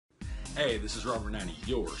Hey, this is Robert Naini,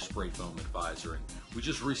 your spray foam advisor, and we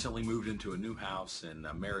just recently moved into a new house in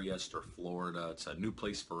Mariester, Florida. It's a new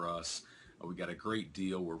place for us. We got a great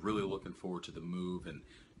deal. We're really looking forward to the move and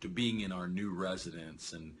to being in our new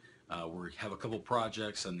residence. And we have a couple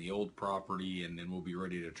projects on the old property, and then we'll be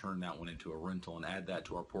ready to turn that one into a rental and add that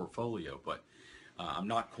to our portfolio. But I'm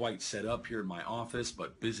not quite set up here in my office,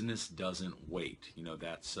 but business doesn't wait. You know,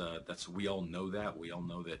 that's we all know that. We all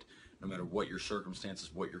know that no matter what your circumstances,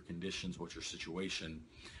 what your conditions, what your situation,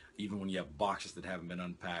 even when you have boxes that haven't been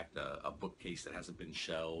unpacked, a bookcase that hasn't been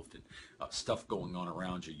shelved, and stuff going on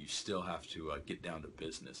around you, you still have to get down to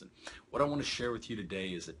business. And what I want to share with you today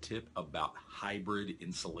is a tip about hybrid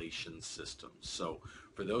insulation systems. So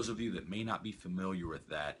for those of you that may not be familiar with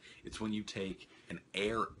that, it's when you take an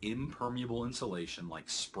air impermeable insulation like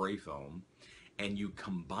spray foam and you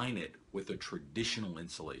combine it with a traditional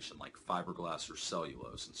insulation like fiberglass or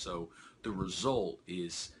cellulose. And so the result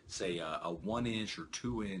is, say, a 1-inch or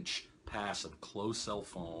 2-inch pass of closed cell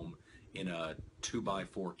foam in a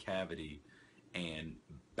 2x4 cavity and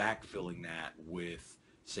backfilling that with,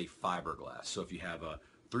 say, fiberglass. So if you have a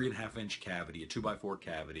 3.5-inch cavity, a 2x4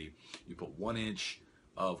 cavity, you put 1 inch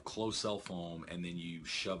of closed cell foam and then you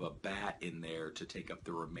shove a bat in there to take up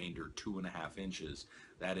the remainder 2.5 inches.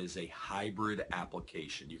 That is a hybrid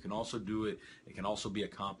application. You can also do it, it can also be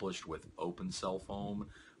accomplished with open cell foam,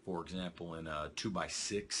 for example in a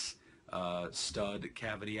 2x6 stud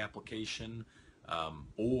cavity application,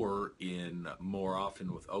 or in more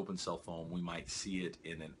often with open cell foam we might see it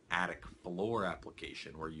in an attic floor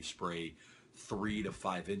application where you spray 3 to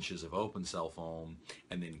 5 inches of open cell foam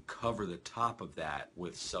and then cover the top of that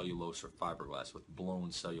with cellulose or fiberglass, with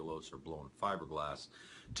blown cellulose or blown fiberglass,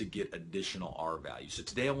 to get additional R value. So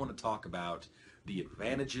today I want to talk about the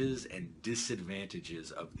advantages and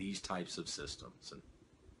disadvantages of these types of systems. And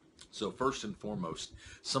so first and foremost,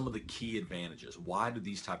 some of the key advantages. Why do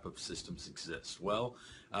these type of systems exist? Well,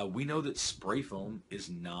 we know that spray foam is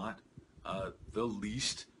not the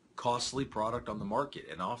least costly product on the market,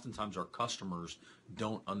 and oftentimes our customers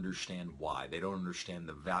don't understand why. They don't understand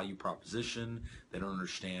the value proposition, they don't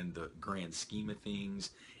understand the grand scheme of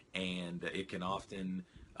things, and it can often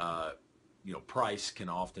price can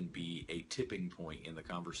often be a tipping point in the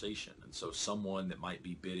conversation. And so someone that might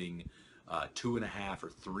be bidding 2.5 or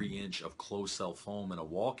 3 inch of closed cell foam in a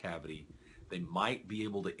wall cavity, they might be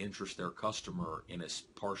able to interest their customer in a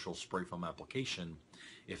partial spray foam application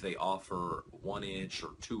if they offer 1 inch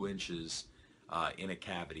or 2 inches in a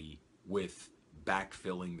cavity with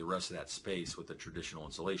backfilling the rest of that space with a traditional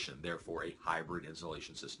insulation. Therefore, a hybrid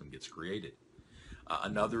insulation system gets created.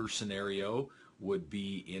 Another scenario would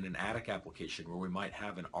be in an attic application where we might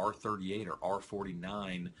have an R38 or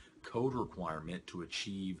R49 code requirement to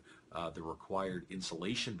achieve the required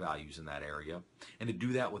insulation values in that area, and to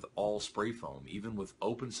do that with all spray foam, even with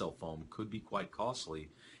open cell foam, could be quite costly,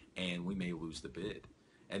 and we may lose the bid.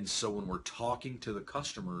 And so when we're talking to the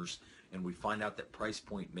customers and we find out that price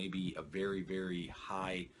point may be a very, very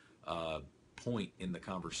high point in the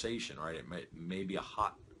conversation, right? It may be a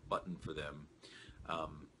hot button for them.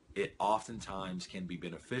 It oftentimes can be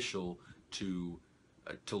beneficial to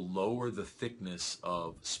lower the thickness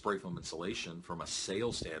of spray foam insulation from a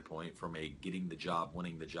sales standpoint, from a getting the job,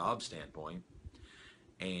 winning the job standpoint.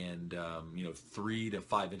 And 3 to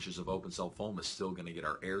 5 inches of open cell foam is still going to get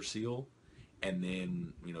our air seal, and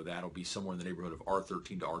then that'll be somewhere in the neighborhood of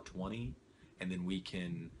R13 to R20, and then we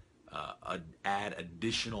can add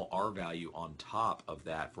additional R value on top of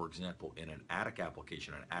that, for example in an attic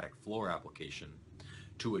application, an attic floor application,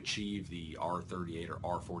 to achieve the R38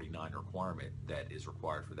 or R49 requirement that is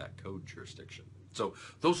required for that code jurisdiction. So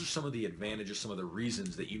those are some of the advantages, some of the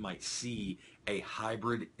reasons that you might see a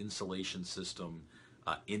hybrid insulation system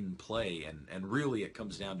in play, and really it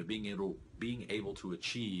comes down to being able to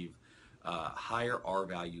achieve higher R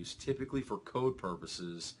values, typically for code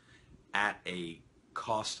purposes, at a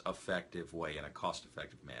cost-effective way, in a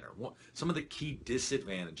cost-effective manner. Some of the key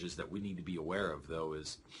disadvantages that we need to be aware of, though,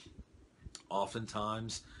 is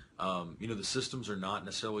oftentimes the systems are not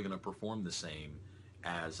necessarily going to perform the same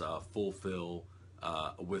as full fill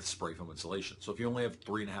with spray foam insulation. So if you only have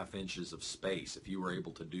 3.5 inches of space, if you were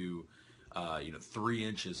able to do 3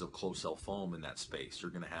 inches of closed cell foam in that space,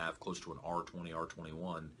 you're going to have close to an R20,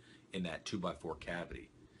 R21 in that 2x4 cavity.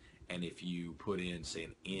 And if you put in, say,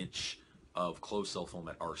 an inch of closed cell foam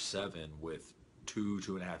at R7 with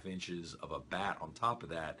 2.5 inches of a bat on top of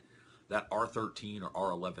that, that R13 or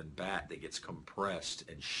R11 bat that gets compressed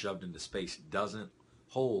and shoved into space doesn't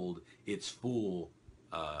hold its full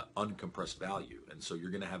uncompressed value. And so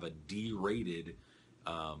you're going to have a derated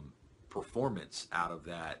performance out of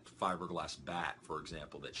that fiberglass bat, for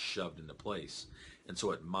example, that's shoved into place. And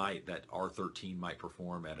so that R13 might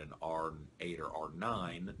perform at an R8 or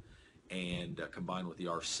R9, and combined with the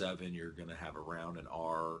R7, you're going to have around an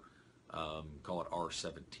call it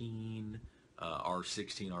R17,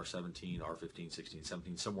 R16, R17, R15, 16,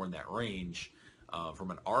 17, somewhere in that range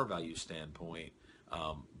from an R value standpoint.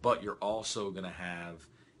 But you're also going to have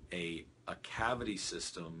a cavity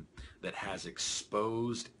system that has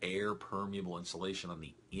exposed air permeable insulation on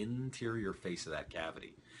the interior face of that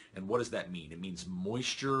cavity. And what does that mean? It means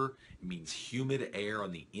moisture, it means humid air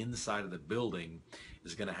on the inside of the building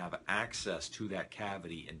is going to have access to that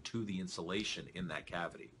cavity and to the insulation in that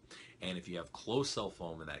cavity. And if you have closed cell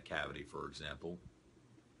foam in that cavity, for example,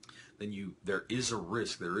 then there is a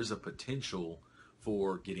risk, there is a potential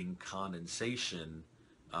for getting condensation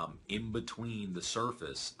in between the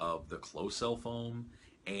surface of the closed cell foam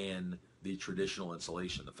and the traditional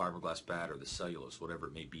insulation, the fiberglass bat or the cellulose, whatever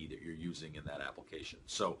it may be that you're using in that application.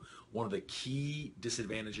 So one of the key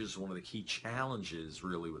disadvantages, one of the key challenges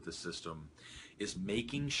really with the system is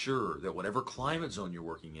making sure that whatever climate zone you're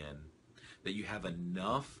working in, that you have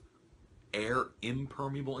enough air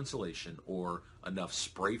impermeable insulation or enough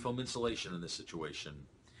spray foam insulation in this situation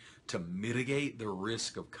to mitigate the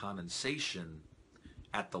risk of condensation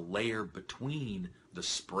at the layer between the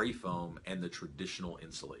spray foam and the traditional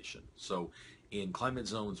insulation. So in climate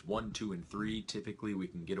zones 1, 2, and 3, typically we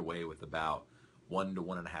can get away with about 1 to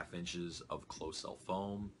 1.5 inches of closed cell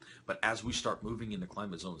foam. But as we start moving into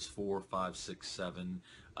climate zones 4, 5, 6, 7,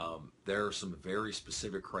 there are some very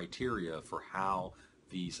specific criteria for how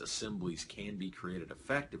these assemblies can be created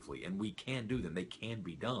effectively, and we can do them. They can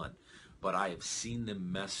be done, but I have seen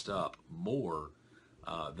them messed up more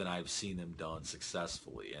than I've seen them done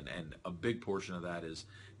successfully. And a big portion of that is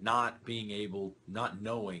not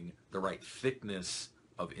knowing the right thickness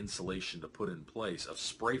of insulation to put in place, of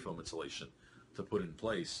spray foam insulation to put in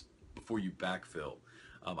place before you backfill.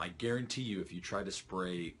 I guarantee you, if you try to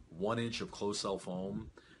spray 1 inch of closed cell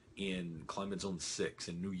foam in climate zone 6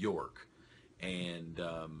 in New York, and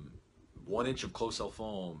 1 inch of closed cell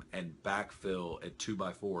foam and backfill at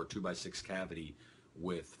 2x4, 2x6 cavity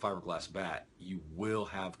with fiberglass bat, you will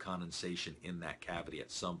have condensation in that cavity at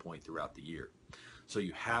some point throughout the year. So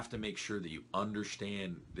you have to make sure that you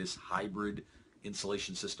understand this hybrid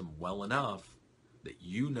insulation system well enough that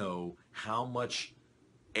you know how much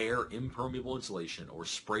air impermeable insulation or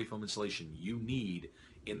spray foam insulation you need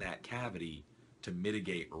in that cavity to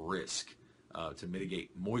mitigate risk, to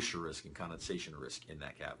mitigate moisture risk and condensation risk in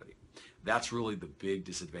that cavity. That's really the big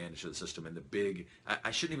disadvantage of the system, and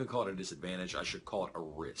I shouldn't even call it a disadvantage, I should call it a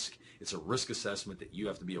risk. It's a risk assessment that you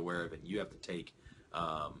have to be aware of and you have to take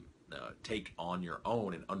on your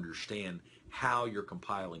own and understand how you're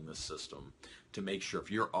compiling this system to make sure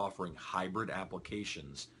if you're offering hybrid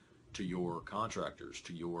applications to your contractors,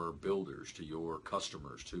 to your builders, to your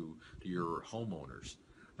customers, to your homeowners,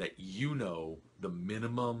 that you know the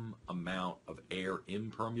minimum amount of air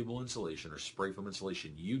impermeable insulation or spray foam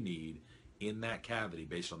insulation you need in that cavity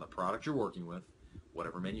based on the product you're working with,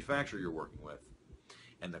 whatever manufacturer you're working with,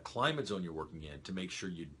 and the climate zone you're working in, to make sure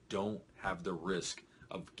you don't have the risk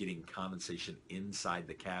of getting condensation inside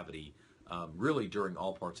the cavity really during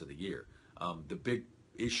all parts of the year. The big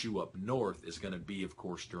issue up north is going to be, of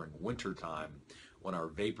course, during winter time, when our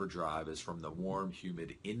vapor drive is from the warm,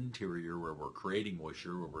 humid interior where we're creating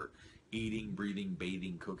moisture, where we're eating, breathing,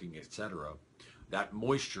 bathing, cooking, etc. That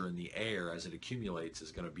moisture in the air, as it accumulates,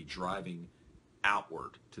 is going to be driving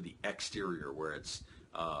outward to the exterior where it's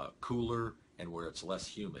cooler and where it's less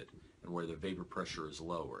humid and where the vapor pressure is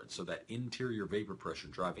lower. And so that interior vapor pressure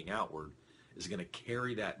driving outward is going to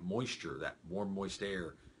carry that moisture, that warm, moist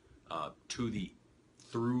air,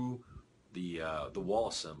 through the wall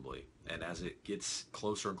assembly. And as it gets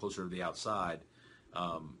closer and closer to the outside,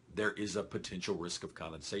 there is a potential risk of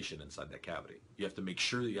condensation inside that cavity. You have to make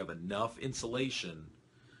sure that you have enough insulation,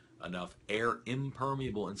 enough air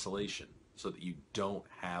impermeable insulation, so that you don't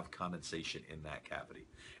have condensation in that cavity.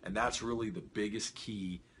 And that's really the biggest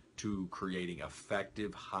key to creating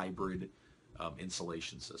effective hybrid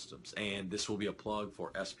insulation systems. And this will be a plug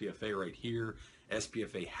for SPFA right here.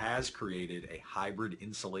 SPFA has created a hybrid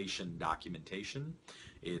insulation documentation.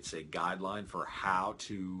 It's a guideline for how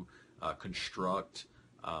to construct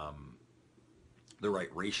the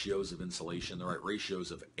right ratios of insulation, the right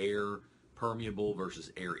ratios of air permeable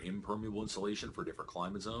versus air impermeable insulation for different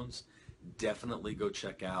climate zones. Definitely go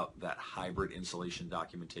check out that hybrid insulation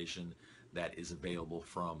documentation that is available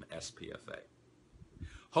from SPFA.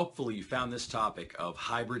 Hopefully you found this topic of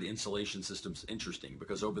hybrid insulation systems interesting,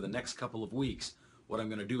 because over the next couple of weeks what I'm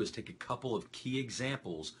going to do is take a couple of key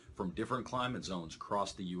examples from different climate zones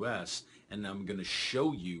across the U.S., and I'm going to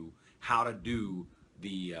show you how to do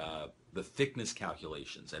the thickness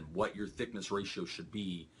calculations and what your thickness ratio should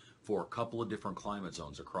be for a couple of different climate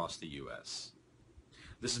zones across the U.S.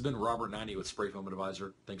 This has been Robert Naini with Spray Foam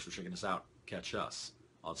Advisor. Thanks for checking us out. Catch us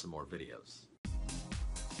on some more videos.